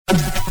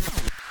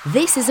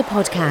This is a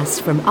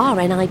podcast from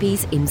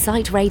RNIB's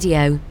Insight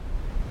Radio.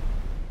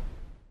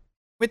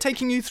 We're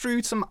taking you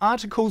through some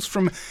articles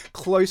from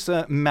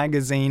Closer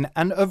magazine,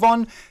 and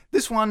Yvonne,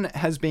 this one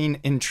has been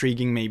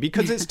intriguing me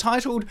because it's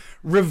titled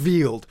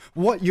Revealed,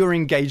 What Your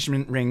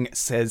Engagement Ring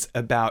Says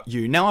About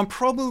You. Now, I'm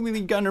probably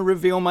going to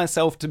reveal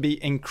myself to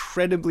be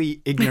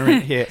incredibly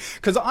ignorant here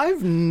because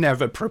I've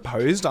never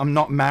proposed, I'm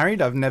not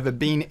married, I've never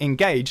been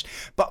engaged,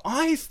 but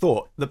I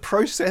thought the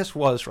process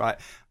was, right,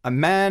 a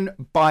man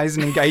buys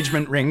an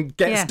engagement ring,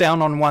 gets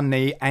down on one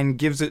knee and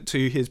gives it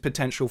to his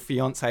potential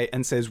fiancée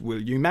and says,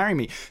 will you marry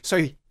me?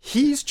 So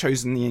he's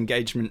chosen the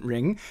engagement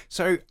ring.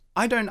 So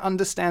I don't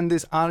understand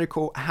this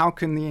article. How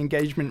can the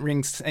engagement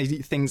ring say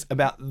things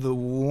about the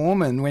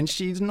woman when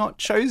she's not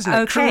chosen it?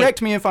 Okay.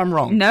 Correct me if I'm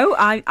wrong. No,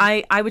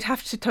 I would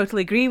have to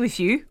totally agree with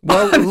you.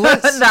 Well,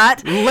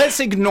 that. let's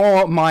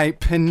ignore my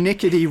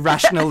pernickety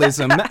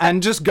rationalism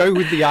and just go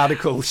with the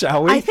article,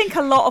 shall we? I think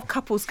a lot of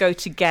couples go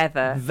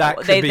together. That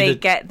could they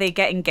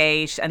get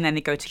engaged and then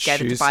they go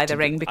together to buy the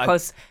ring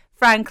because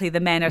frankly, the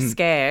men are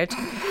scared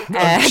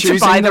to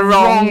buy the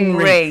wrong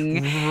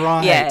ring.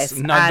 Right. Yes.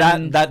 No,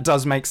 that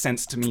does make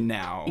sense to me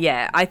now.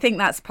 Yeah, I think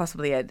that's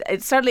possibly it.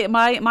 It's certainly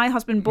my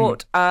husband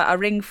bought a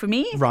ring for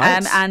me,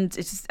 right? And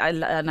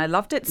I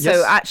loved it. Yes.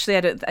 So actually,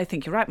 I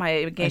think you're right. My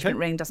engagement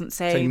ring doesn't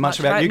say much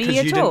about you me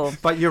at all.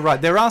 But you're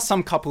right. There are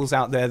some couples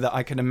out there that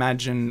I can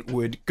imagine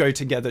would go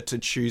together to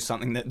choose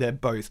something that they're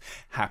both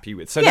happy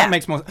with. So that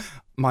makes more.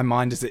 My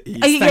mind is at ease.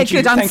 Thank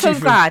you. I'm so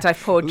glad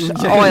I've poured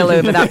oil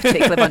over that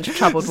particular bunch of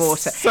troubled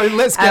water. So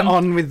let's get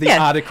on with the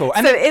article.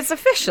 And so it's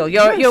official.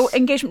 Your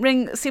engagement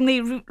ring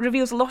seemingly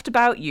reveals a lot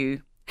about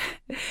you.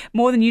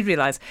 More than you'd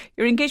realise.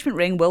 Your engagement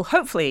ring will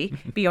hopefully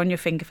be on your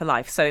finger for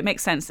life. So it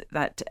makes sense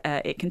that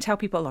it can tell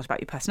people a lot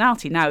about your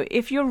personality. Now,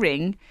 if your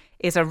ring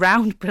is a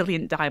round,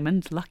 brilliant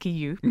diamond, lucky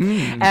you,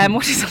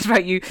 what is that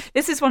about you?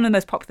 This is one of the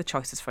most popular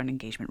choices for an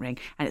engagement ring,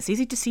 and it's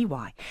easy to see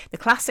why. The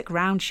classic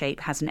round shape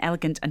has an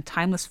elegant and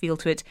timeless feel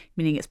to it,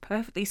 meaning it's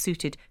perfectly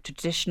suited to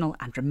traditional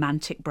and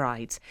romantic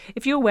brides.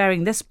 If you're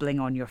wearing this bling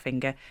on your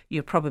finger,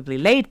 you're probably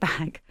laid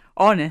back,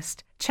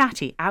 honest,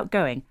 chatty,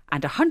 outgoing,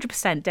 and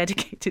 100%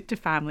 dedicated to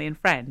family and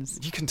friends.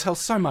 You can tell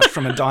so much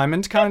from a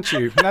diamond, can't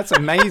you? That's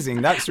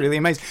amazing. That's really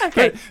amazing.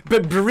 Okay.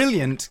 But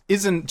brilliant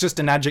isn't just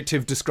an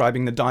adjective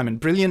describing the diamond.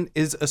 Brilliant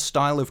is a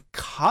style of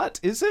cut,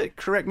 is it?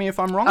 Correct me if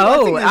I'm wrong.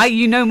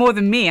 You know more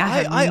than me. I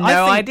have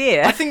no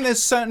idea. I think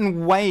there's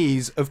certain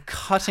ways of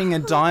cutting a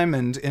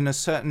diamond in a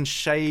certain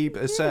shape,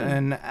 a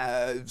certain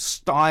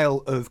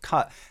style of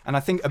cut. And I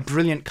think a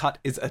brilliant cut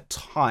is a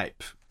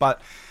type.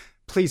 But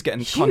please get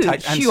in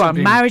contact. And you are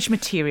marriage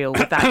material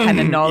with that kind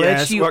of knowledge.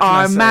 Yes, you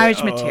are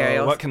marriage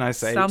material. What can I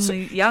say?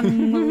 Some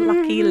young,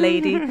 lucky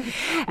lady.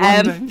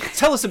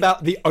 Tell us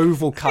about the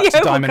oval cut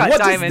diamond.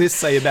 What does this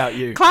say about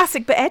you?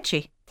 Classic but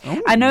edgy. Oh.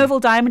 An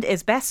oval diamond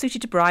is best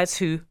suited to brides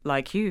who,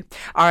 like you,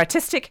 are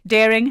artistic,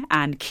 daring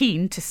and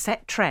keen to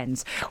set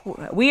trends.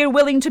 We are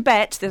willing to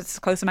bet, this is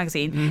Closer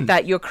magazine,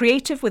 that you're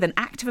creative with an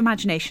active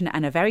imagination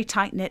and a very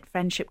tight-knit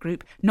friendship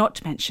group, not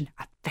to mention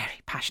a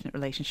very passionate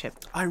relationship.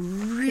 I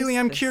really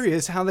am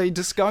curious how they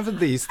discovered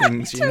these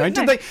things.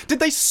 Did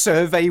they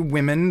survey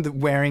women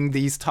wearing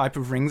these type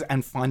of rings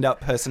and find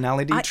out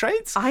personality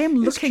traits? I am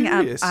looking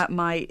at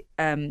my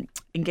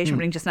engagement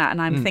ring just now,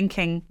 and I'm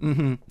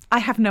thinking, I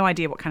have no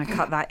idea what kind of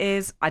cut that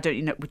is. I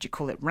don't know. Would you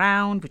call it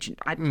round?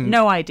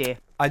 No idea.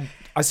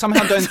 I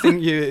somehow don't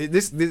think you.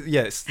 This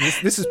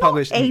is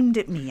published. Aimed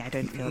at me. I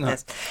don't feel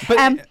this.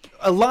 But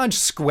a large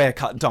square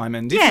cut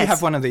diamond. If you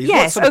have one of these,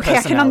 yes, what sort of I can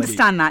personality?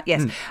 understand that.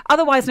 Yes,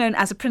 otherwise known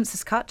as a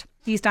princess cut.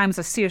 These diamonds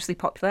are seriously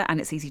popular,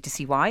 and it's easy to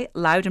see why.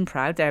 Loud and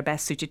proud, they're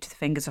best suited to the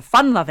fingers of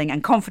fun-loving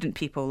and confident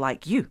people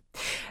like you.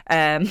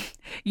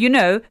 You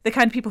know, the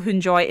kind of people who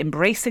enjoy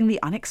embracing the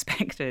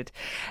unexpected.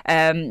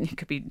 It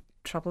could be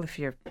trouble if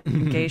you're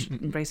engaged,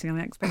 embracing the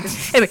unexpected.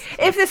 Anyway,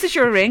 if this is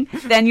your ring,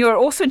 then you're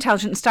also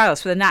intelligent and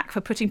stylish with a knack for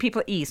putting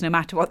people at ease, no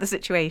matter what the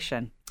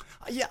situation.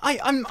 Yeah,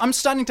 I'm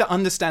starting to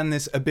understand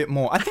this a bit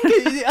more. I think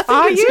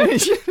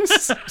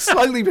it's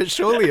slowly but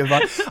surely,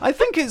 Yvonne. I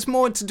think it's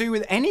more to do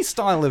with any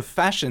style of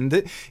fashion,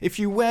 that if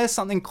you wear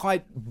something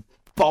quite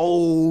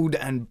bold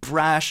and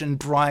brash and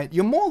bright,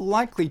 you're more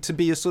likely to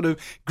be a sort of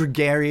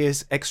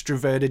gregarious,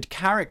 extroverted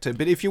character.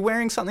 But if you're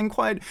wearing something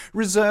quite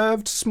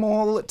reserved,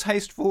 small,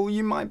 tasteful,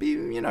 you might be,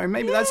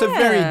 maybe that's a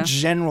very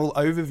general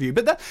overview.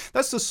 But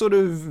that's the sort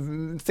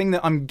of thing that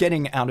I'm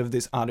getting out of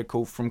this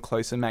article from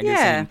Closer magazine.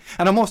 Yeah.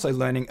 And I'm also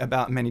learning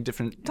about many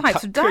different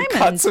types of diamonds.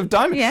 Cuts of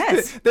diamonds.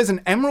 Yes. There's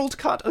an emerald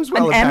cut as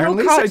well, An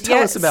apparently. Emerald cut, so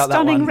tell us about that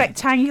one. Stunning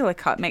rectangular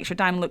cut makes your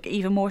diamond look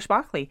even more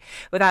sparkly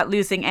without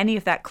losing any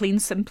of that clean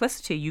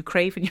simplicity you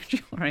crave in your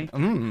jewellery.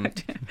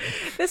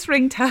 This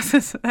ring tells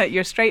us that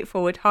you're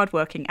straightforward,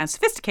 hardworking and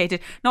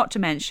sophisticated, not to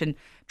mention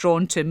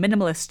drawn to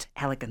minimalist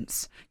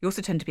elegance. You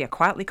also tend to be a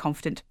quietly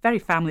confident, very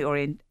family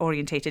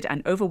orientated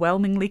and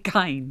overwhelmingly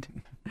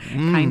kind.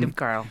 kind of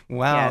girl.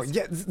 Wow.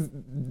 Yes. Yeah,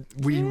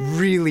 we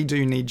really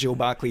do need Jill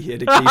Barclay here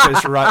to keep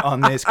us right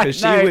on this, because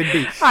she would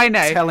be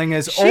telling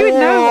us she would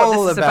know what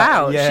this is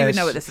about. She would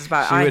know what this is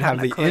about. She would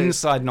have the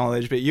inside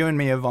knowledge, but you and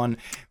me, Yvonne,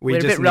 we're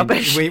just a bit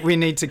rubbish. We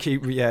need to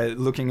keep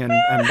looking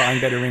and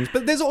buying better rings.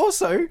 But there's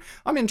also,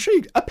 I'm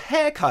intrigued, a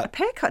pear cut. A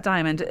pear cut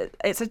diamond.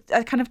 It's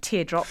a kind of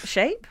teardrop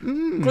shape.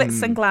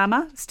 Glitz and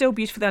glamour, still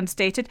beautifully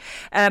understated.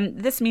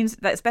 This means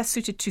that it's best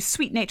suited to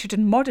sweet-natured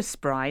and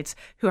modest brides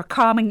who are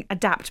calming,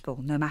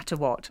 adaptable, no matter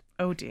what.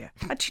 Oh dear.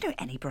 Do you know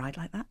any bride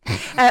like that?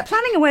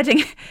 Planning a wedding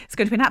is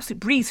going to be an absolute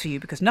breeze for you,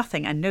 because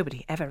nothing and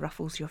nobody ever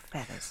ruffles your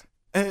feathers.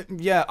 I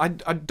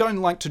don't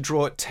like to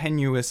draw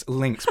tenuous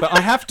links, but I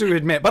have to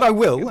admit, but I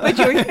will,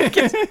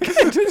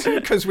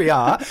 because we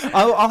are.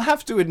 I'll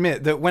have to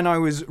admit that when I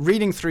was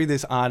reading through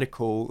this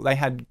article, they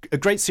had a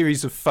great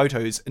series of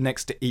photos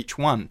next to each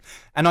one.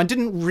 And I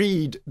didn't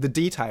read the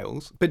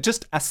details, but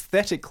just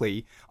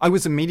aesthetically, I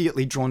was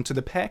immediately drawn to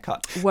the pear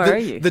cut. Were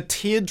you? The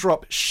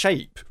teardrop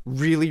shape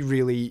really,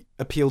 really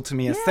appealed to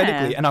me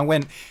aesthetically. And I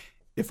went,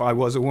 if I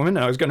was a woman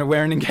and I was going to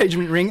wear an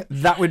engagement ring,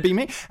 that would be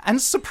me. And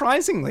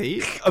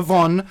surprisingly,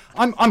 Yvonne,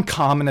 I'm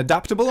calm and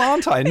adaptable,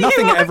 aren't I?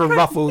 Nothing ever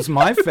ruffles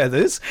my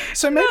feathers.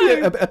 So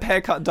maybe a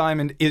pear cut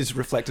diamond is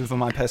reflective of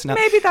my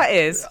personality. Maybe that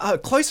is.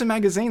 Closer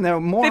magazine, they're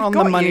more on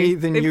the money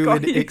than you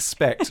would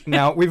expect.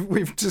 Now,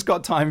 we've just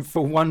got time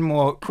for one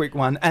more quick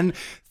one. And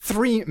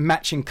 3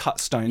 matching cut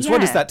stones. Yeah. What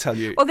does that tell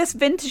you? Well, this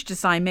vintage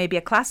design may be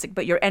a classic,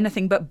 but you're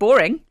anything but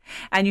boring,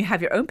 and you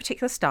have your own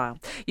particular style.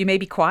 You may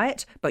be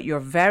quiet, but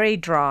you're very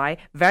dry,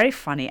 very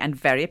funny, and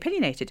very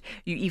opinionated.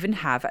 You even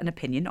have an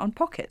opinion on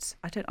pockets.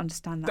 I don't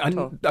understand that at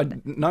all.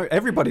 No,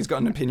 everybody's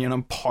got an opinion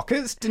on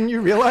pockets. Didn't you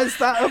realise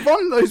that,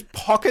 Yvonne? Those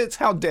pockets,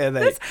 how dare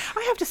they?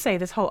 I have to say,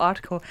 this whole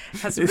article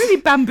has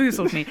really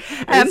bamboozled me.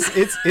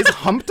 It's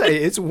hump day.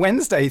 It's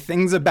Wednesday.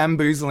 Things are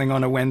bamboozling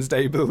on a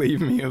Wednesday, believe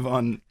me,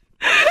 Yvonne.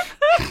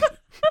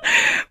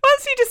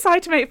 Once you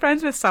decide to make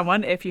friends with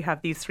someone, if you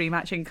have these 3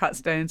 matching cut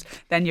stones,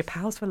 then you're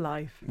pals for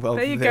life. Well,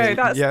 there you go.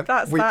 That's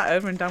that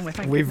over and done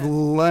with. We've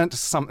learnt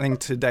something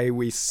today.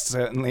 We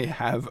certainly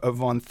have,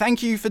 Yvonne.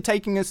 Thank you for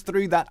taking us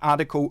through that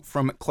article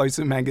from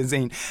Closer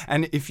Magazine.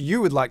 And if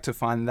you would like to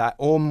find that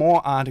or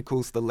more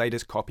articles, the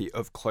latest copy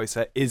of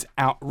Closer is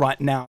out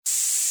right now.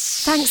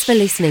 Thanks for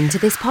listening to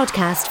this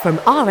podcast from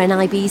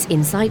RNIB's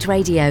Insight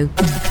Radio.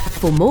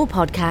 For more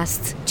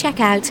podcasts, check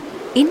out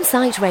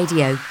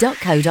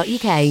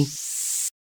insightradio.co.uk.